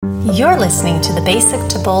You're listening to the Basic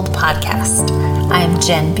to Bold podcast. I'm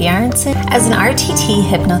Jen Bjarnson. As an RTT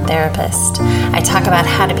hypnotherapist, I talk about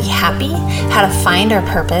how to be happy, how to find our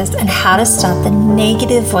purpose, and how to stop the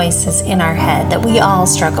negative voices in our head that we all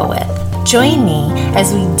struggle with. Join me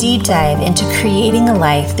as we deep dive into creating a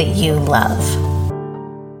life that you love.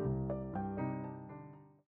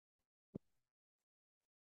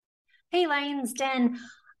 Hey, Lion's Den.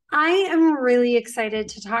 I am really excited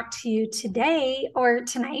to talk to you today or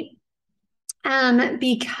tonight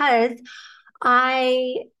because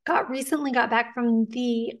I recently got back from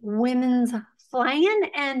the women's fly-in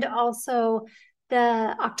and also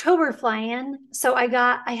the October fly-in. So I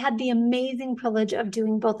had the amazing privilege of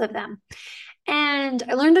doing both of them. And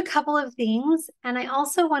I learned a couple of things. And I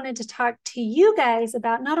also wanted to talk to you guys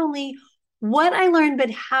about not only what I learned,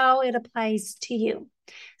 but how it applies to you.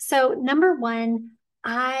 So number one,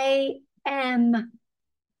 I am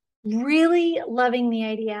really loving the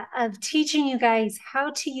idea of teaching you guys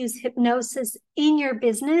how to use hypnosis in your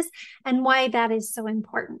business and why that is so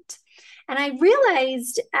important. And I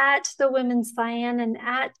realized at the Women's Fly-In and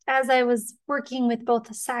as I was working with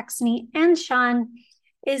both Saxony and Sean,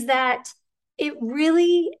 is that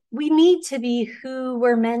we need to be who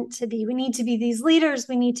we're meant to be. We need to be these leaders.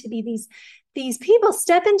 We need to be these people,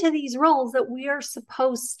 step into these roles that we are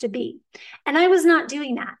supposed to be. And I was not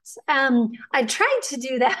doing that. I tried to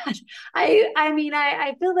do that.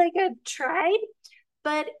 I feel like I've tried,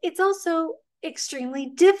 but it's also extremely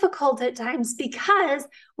difficult at times because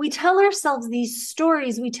we tell ourselves these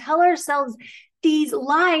stories. We tell ourselves these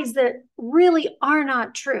lies that really are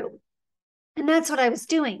not true. And that's what I was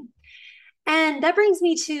doing. And that brings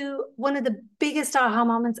me to one of the biggest aha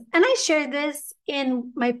moments. And I shared this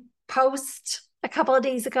in my post a couple of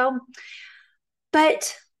days ago,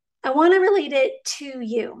 but I want to relate it to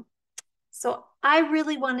you. So I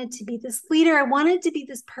really wanted to be this leader. I wanted to be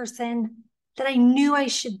this person that I knew I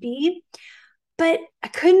should be, but I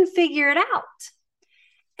couldn't figure it out.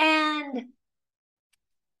 And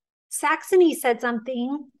Saxony said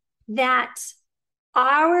something that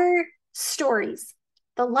our stories,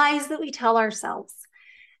 the lies that we tell ourselves,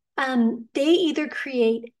 they either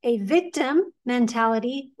create a victim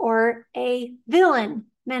mentality or a villain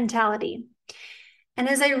mentality. And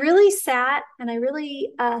as I really sat and I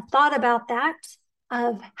really thought about that,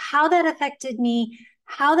 of how that affected me,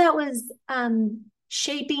 how that was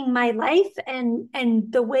shaping my life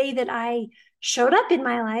and the way that I showed up in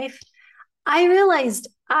my life, I realized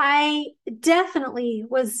I definitely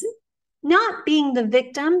was not being the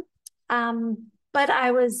victim, but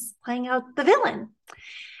I was playing out the villain.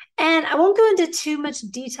 And I won't go into too much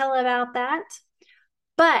detail about that.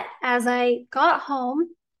 But as I got home,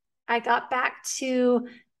 I got back to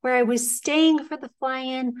where I was staying for the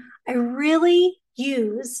fly-in. I really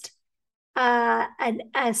used a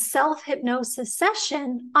self-hypnosis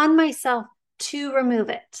session on myself to remove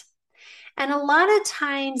it. And a lot of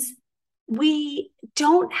times we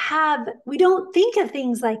don't think of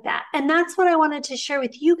things like that. And that's what I wanted to share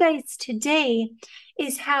with you guys today,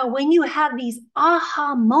 is how when you have these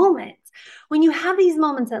aha moments, when you have these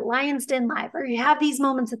moments at Lion's Den Live, or you have these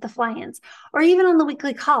moments at the fly-ins, or even on the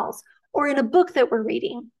weekly calls, or in a book that we're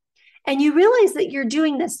reading, and you realize that you're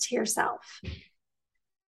doing this to yourself,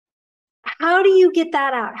 how do you get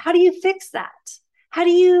that out? How do you fix that? How do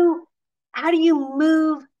you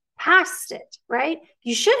move past it, right?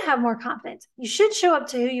 You should have more confidence. You should show up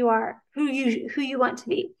to who you are, who you want to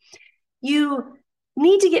be. You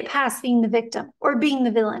need to get past being the victim or being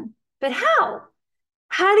the villain. But how?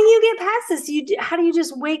 How do you get past this? How do you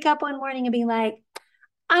just wake up one morning and be like,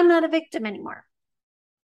 I'm not a victim anymore?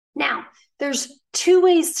 Now, there's two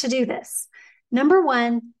ways to do this. Number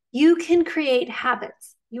one, you can create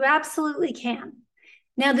habits. You absolutely can.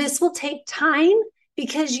 Now, this will take time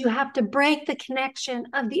because you have to break the connection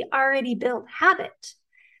of the already built habit.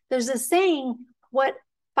 There's a saying, what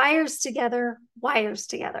fires together, wires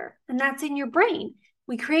together. And that's in your brain.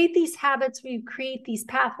 We create these habits, we create these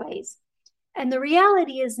pathways. And the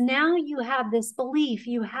reality is now you have this belief,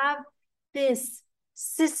 you have this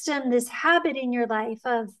system, this habit in your life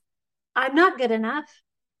of, I'm not good enough.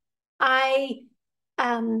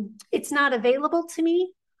 It's not available to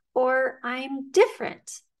me, or I'm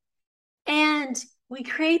different. And we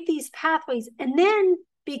create these pathways. And then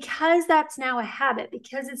because that's now a habit,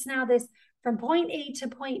 because it's now this from point A to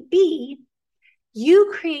point B,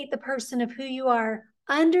 you create the person of who you are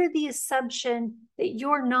under the assumption that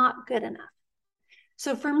you're not good enough.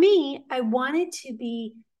 So for me, I wanted to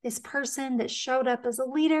be this person that showed up as a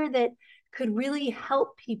leader that could really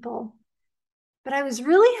help people. But I was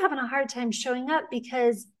really having a hard time showing up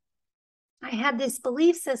because I had this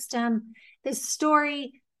belief system, this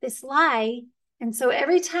story this lie. And so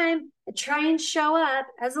every time I try and show up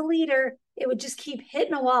as a leader, it would just keep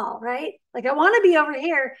hitting a wall, right? Like I want to be over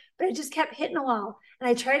here, but it just kept hitting a wall. And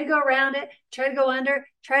I try to go around it, try to go under,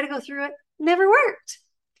 try to go through it. Never worked.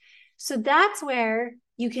 So that's where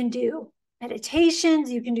you can do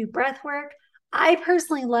meditations, you can do breath work. I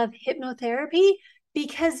personally love hypnotherapy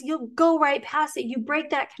because you'll go right past it. You break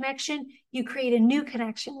that connection, you create a new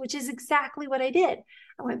connection, which is exactly what I did.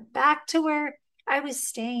 I went back to where I was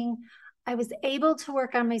staying. I was able to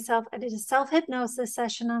work on myself. I did a self-hypnosis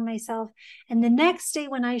session on myself. And the next day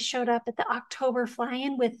when I showed up at the October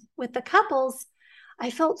fly-in with the couples, I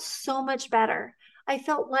felt so much better. I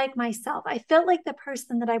felt like myself. I felt like the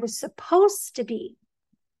person that I was supposed to be.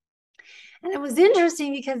 And it was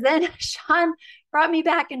interesting because then Sean brought me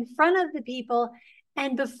back in front of the people.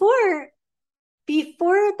 And before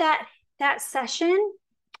that session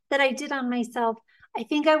that I did on myself, I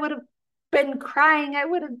think I would have been crying. I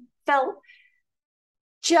would have felt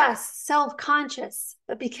just self-conscious.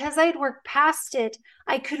 But because I'd worked past it,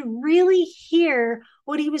 I could really hear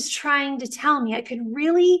what he was trying to tell me. I could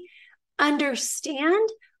really understand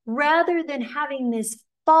rather than having this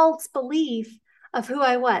false belief of who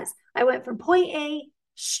I was. I went from point A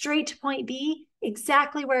straight to point B,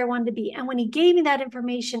 exactly where I wanted to be. And when he gave me that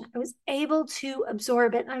information, I was able to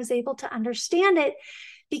absorb it and I was able to understand it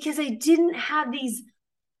because I didn't have these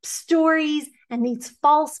stories and these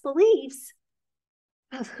false beliefs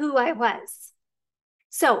of who I was.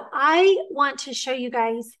 So I want to show you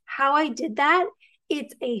guys how I did that.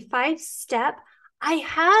 It's a 5-step. I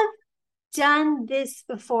have done this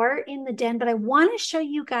before in the den, but I want to show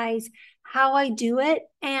you guys how I do it.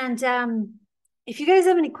 And if you guys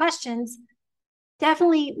have any questions,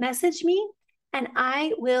 definitely message me and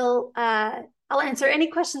I will, I'll answer any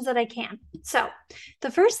questions that I can. So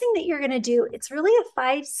the first thing that you're going to do, it's really a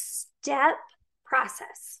 5-step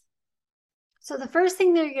process. So the first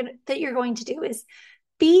thing that you're going to do is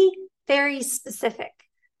be very specific.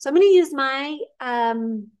 So I'm going to use my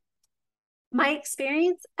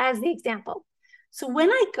experience as the example. So when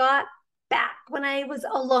I got back, when I was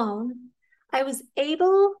alone, I was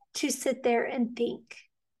able to sit there and think.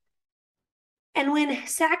 And when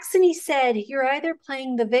Saxony said, you're either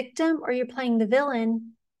playing the victim or you're playing the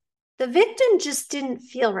villain, the victim just didn't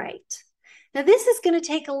feel right. Now, this is going to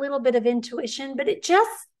take a little bit of intuition, but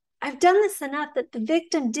I've done this enough that the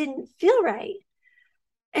victim didn't feel right.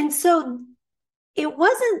 And so it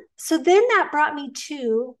wasn't, so then that brought me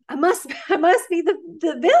to, I must be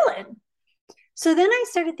the villain. So then I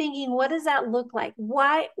started thinking, what does that look like?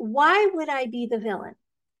 Why would I be the villain?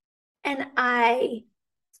 And I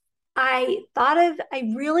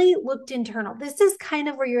really looked internal. This is kind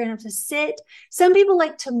of where you're gonna have to sit. Some people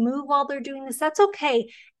like to move while they're doing this. That's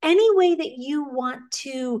okay. Any way that you want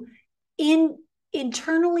to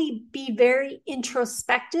internally be very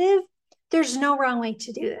introspective, there's no wrong way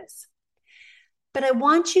to do this. But I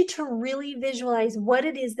want you to really visualize what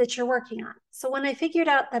it is that you're working on. So when I figured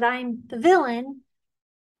out that I'm the villain,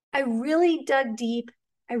 I really dug deep.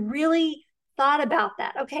 I really thought about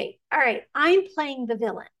that. Okay, all right, I'm playing the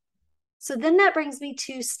villain. So then that brings me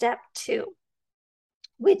to step 2,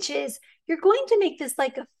 which is you're going to make this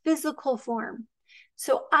like a physical form.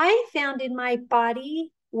 So I found in my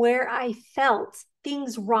body where I felt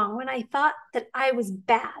things wrong, when I thought that I was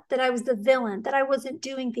bad, that I was the villain, that I wasn't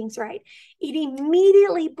doing things right, it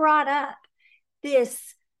immediately brought up this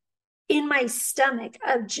in my stomach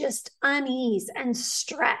of just unease and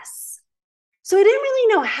stress. So I didn't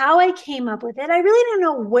really know how I came up with it. I really don't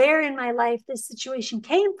know where in my life this situation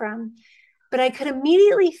came from, but I could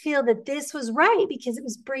immediately feel that this was right because it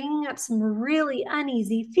was bringing up some really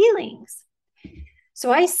uneasy feelings.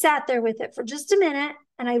 So I sat there with it for just a minute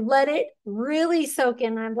and I let it really soak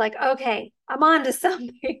in. I'm like, okay, I'm on to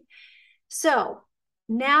something. So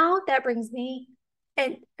now that brings me,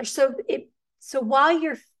 and so while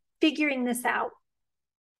you're figuring this out,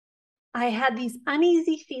 I had these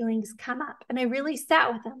uneasy feelings come up and I really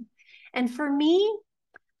sat with them. And for me,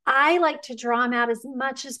 I like to draw them out as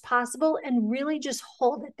much as possible and really just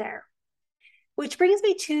hold it there. Which brings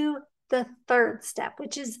me to the 3rd step,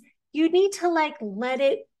 which is you need to let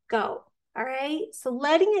it go. All right. So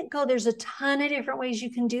letting it go, there's a ton of different ways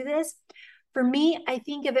you can do this. For me, I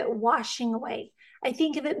think of it washing away. I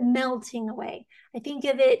think of it melting away. I think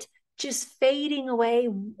of it just fading away.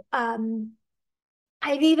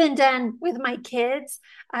 I've even done with my kids,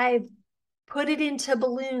 I've put it into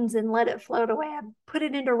balloons and let it float away. I've put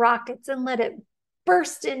it into rockets and let it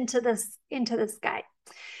burst into the sky.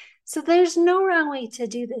 So there's no wrong way to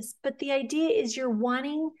do this, but the idea is you're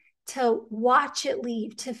wanting to watch it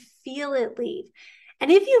leave, to feel it leave.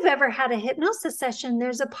 And if you've ever had a hypnosis session,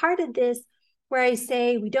 there's a part of this where I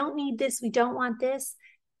say, we don't need this, we don't want this.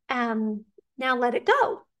 Now let it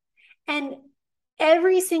go. And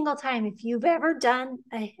every single time, if you've ever done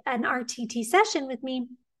an RTT session with me,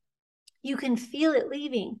 you can feel it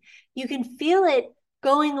leaving. You can feel it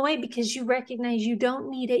going away because you recognize you don't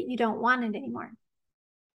need it, you don't want it anymore.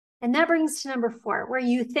 And that brings to number 4, where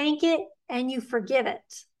you thank it and you forgive it.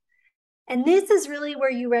 And this is really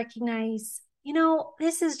where you recognize,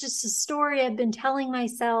 this is just a story I've been telling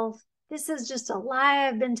myself. This is just a lie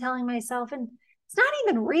I've been telling myself. And it's not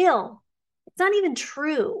even real. It's not even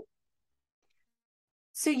true.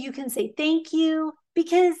 So you can say thank you,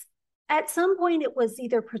 because at some point it was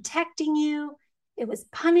either protecting you, it was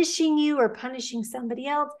punishing you or punishing somebody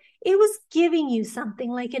else. It was giving you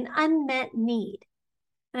something like an unmet need.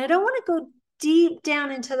 And I don't want to go deep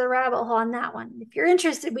down into the rabbit hole on that one. If you're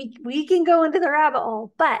interested, we can go into the rabbit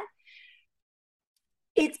hole, but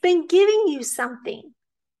it's been giving you something.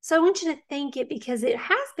 So I want you to thank it because it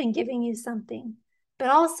has been giving you something, but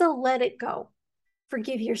also let it go.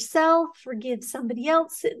 Forgive yourself, forgive somebody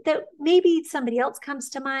else. That maybe somebody else comes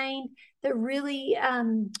to mind that really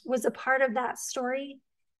was a part of that story.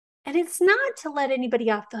 And it's not to let anybody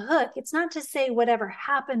off the hook. It's not to say whatever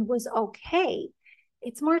happened was okay.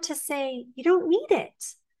 It's more to say, you don't need it.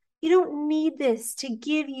 You don't need this to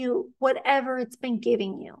give you whatever it's been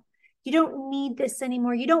giving you. You don't need this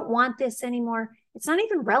anymore. You don't want this anymore. It's not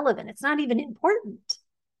even relevant. It's not even important.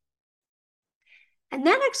 And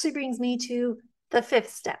that actually brings me to the 5th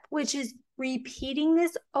step, which is repeating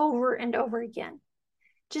this over and over again.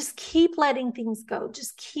 Just keep letting things go.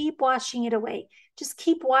 Just keep washing it away. Just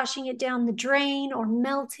keep washing it down the drain or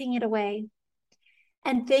melting it away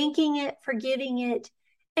and thanking it, forgiving it.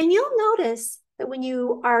 And you'll notice that when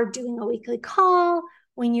you are doing a weekly call,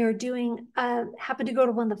 when you're doing, happen to go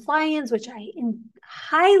to one of the fly-ins, which I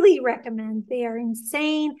highly recommend, they are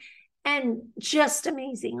insane and just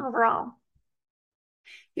amazing overall.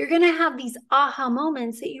 You're going to have these aha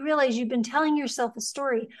moments that you realize you've been telling yourself a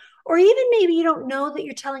story, or even maybe you don't know that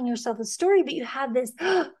you're telling yourself a story, but you have this,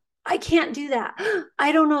 I can't do that.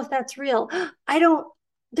 I don't know if that's real.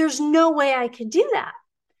 There's no way I could do that.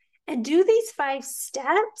 And do these 5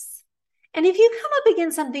 steps. And if you come up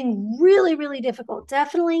against something really, really difficult,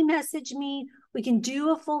 definitely message me. We can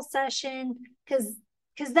do a full session because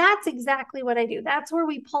that's exactly what I do. That's where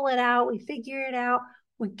we pull it out. We figure it out.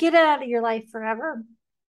 We get it out of your life forever.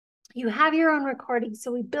 You have your own recording,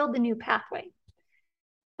 so we build the new pathway.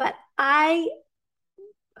 But I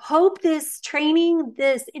hope this training,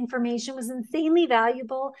 this information was insanely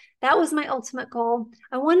valuable. That was my ultimate goal.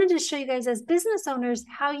 I wanted to show you guys as business owners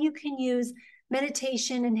how you can use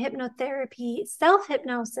meditation and hypnotherapy,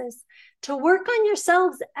 self-hypnosis to work on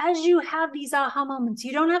yourselves as you have these aha moments.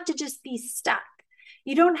 You don't have to just be stuck.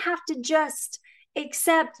 You don't have to just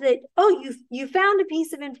accept that, you found a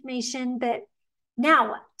piece of information, but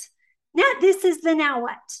now what? Now this is the now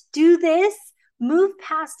what. Do this, move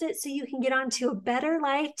past it so you can get onto a better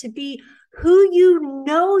life, to be who you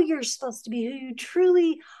know you're supposed to be, who you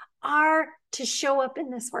truly are, to show up in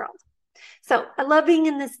this world. So I love being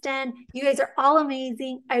in this den. You guys are all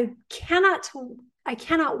amazing. I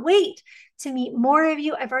cannot wait to meet more of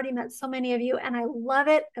you. I've already met so many of you and I love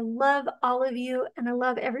it. I love all of you and I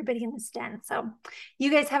love everybody in this den. So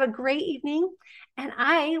you guys have a great evening and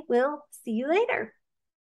I will see you later.